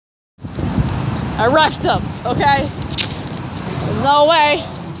I wrecked them, okay? There's no way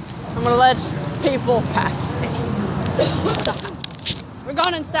I'm gonna let people pass me. We're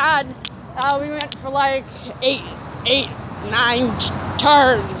going inside. We went for like eight, 9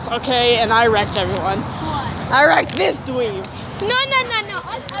 turns, okay? And I wrecked everyone. What? I wrecked this dweeb. No. I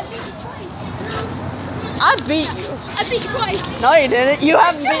beat you twice. I beat you. I beat you twice. No, you didn't. You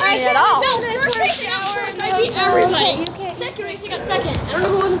haven't beat me at all. No, first race I beat everybody. Second race I got second. I don't know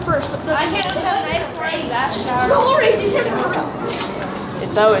who was first. But I can't have a nice race. The whole race is different.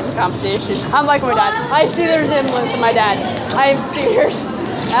 It's always a competition. I'm like my dad. I see the resemblance of my dad. I'm fierce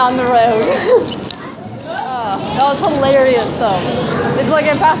on the road. That was hilarious though. It's like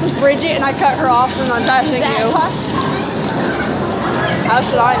I'm passing Bridget and I cut her off and I'm passing you. How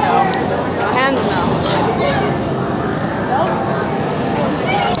should I know? My hands know.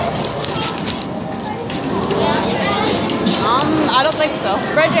 I don't think so.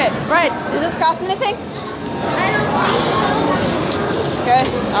 Bridget, does this cost anything? I don't think so. Okay,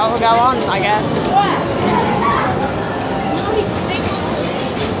 I'll go on, I guess.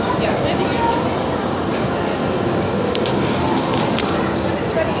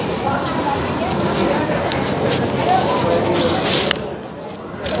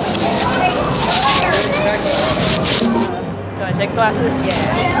 Do I take classes?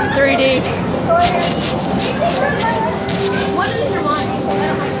 Yeah. 3D. What is in your mind?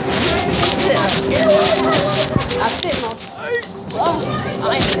 I'm sitting on. Oh,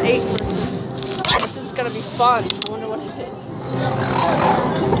 I'm an 8 person. This is gonna be fun. I wonder what it is.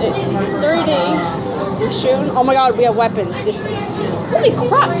 It's 3D. We're shooting. Oh my god, we have weapons. Holy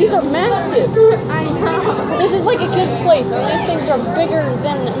crap, these are massive. I know. This is like a kid's place, and these things are bigger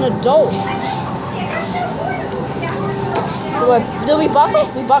than an adult's. Do we buckle?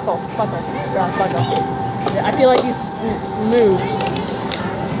 We buckle. Yeah, buckle. Yeah, I feel like he's smooth.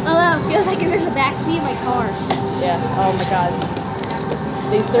 Oh, it feels like I'm in the backseat of my car. Yeah, oh my god.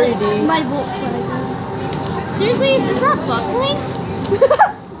 These 3D. My Volkswagen. Seriously, is this not buckling?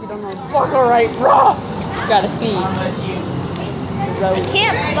 You don't know buckle right, bro. You gotta feed. I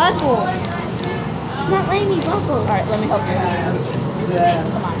can't buckle. It's not letting me buckle. Alright, let me help you.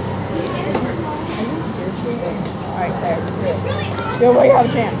 Come on. Alright, there. Good way you have a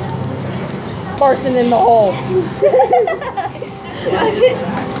chance. Parson in the hole.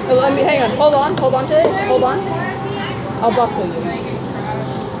 Let me hang on. Hold on to it. Hold on. I'll buckle you.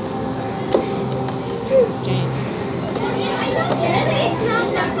 It's Jane.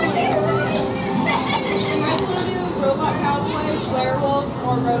 Robot cowboys, werewolves,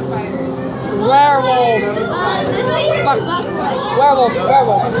 or road fighters? Werewolves. Fuck. Werewolves.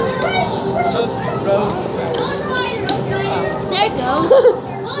 There it goes.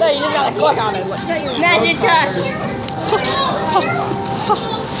 No, you just gotta click on it. Magic touch.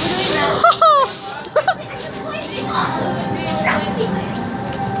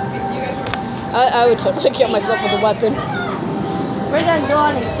 I would totally kill myself with a weapon. We're gonna go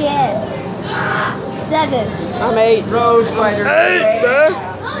on a 10. 7. I'm 8. Road fighter. 8, man.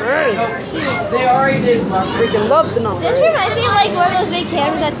 They already did one. Freaking love the number. This reminds me of like one of those big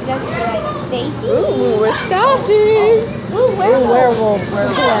cameras that's like stagey. Ooh, we're starting. Ooh, Werewolves. Is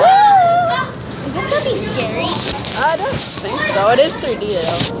this gonna be scary? I don't think so. It is 3D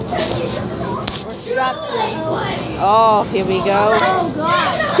though. We're strapped in. Oh, here we go. Oh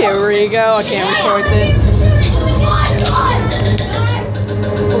god. Here we go. I can't record this.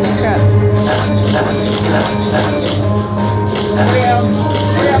 Holy crap.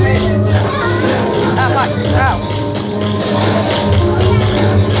 Ah, fuck. Ow.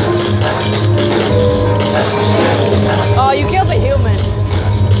 Oh, you killed a human.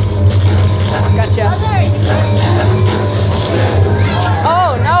 Gotcha.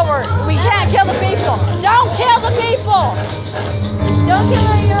 Oh, no, we can't kill the people. Don't kill the people. Don't kill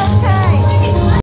her,